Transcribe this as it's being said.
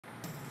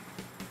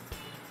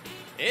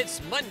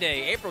It's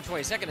Monday, April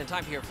 22nd, and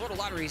time for your Florida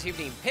Lottery's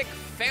evening pick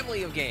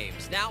family of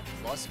games. Now,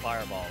 plus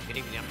Fireball. Good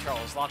evening, I'm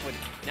Charles Lockwood.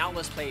 Now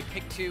let's play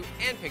Pick 2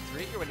 and Pick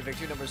 3. Your winning Pick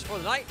 2 numbers for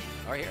the night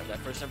are here. That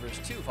first number is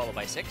 2, followed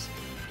by 6.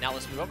 Now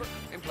let's move over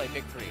and play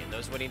Pick 3. And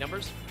those winning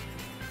numbers,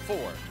 4,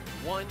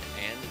 1,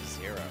 and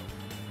 0.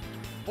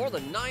 More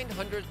than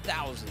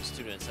 900,000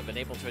 students have been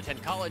able to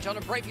attend college on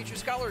a Bright Future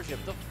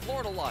Scholarship, the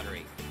Florida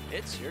Lottery.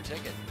 It's your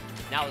ticket.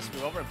 Now let's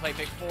move over and play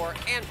Pick 4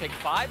 and Pick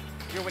 5.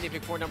 Your winning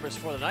Pick 4 numbers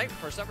for the night.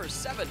 First number is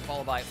 7,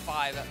 followed by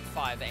 5,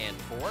 5, and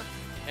 4.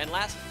 And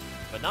last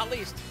but not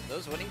least,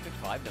 those winning Pick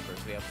 5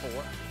 numbers. We have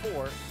 4,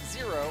 4,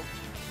 0,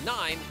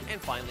 9,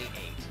 and finally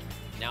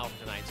 8. Now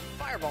tonight's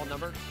Fireball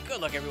number.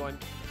 Good luck, everyone.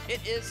 It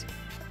is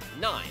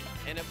 9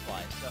 and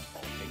applies to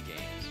all big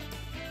games.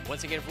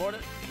 Once again, Florida,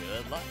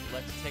 good luck.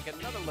 Let's take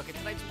another look at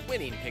tonight's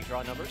winning pick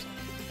draw numbers.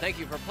 Thank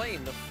you for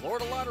playing the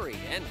Florida Lottery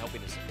and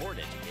helping to support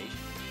education.